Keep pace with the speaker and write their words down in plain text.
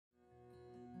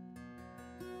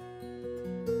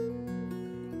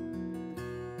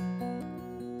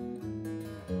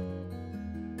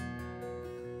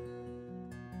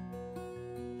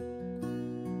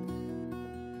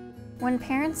When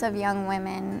parents of young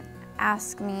women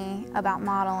ask me about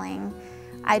modeling,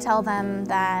 I tell them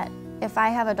that if I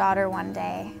have a daughter one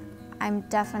day, I'm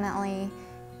definitely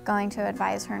going to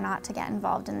advise her not to get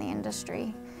involved in the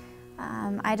industry.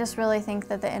 I just really think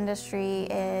that the industry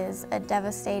is a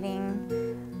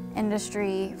devastating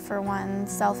industry for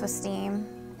one's self-esteem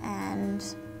and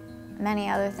many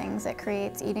other things. It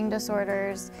creates eating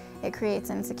disorders, it creates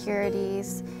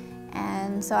insecurities,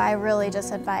 and so I really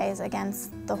just advise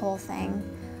against the whole thing.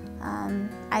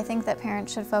 I think that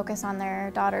parents should focus on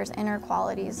their daughter's inner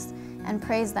qualities and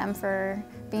praise them for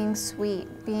being sweet,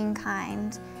 being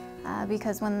kind,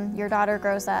 because when your daughter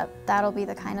grows up, that'll be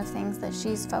the kind of things that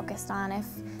she's focused on if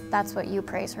that's what you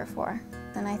praise her for.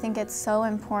 And I think it's so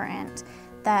important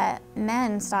that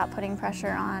men stop putting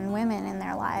pressure on women in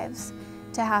their lives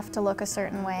to have to look a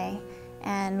certain way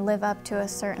and live up to a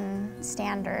certain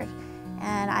standard.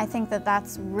 And I think that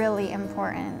that's really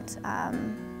important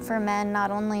for men,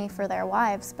 not only for their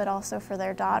wives, but also for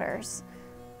their daughters.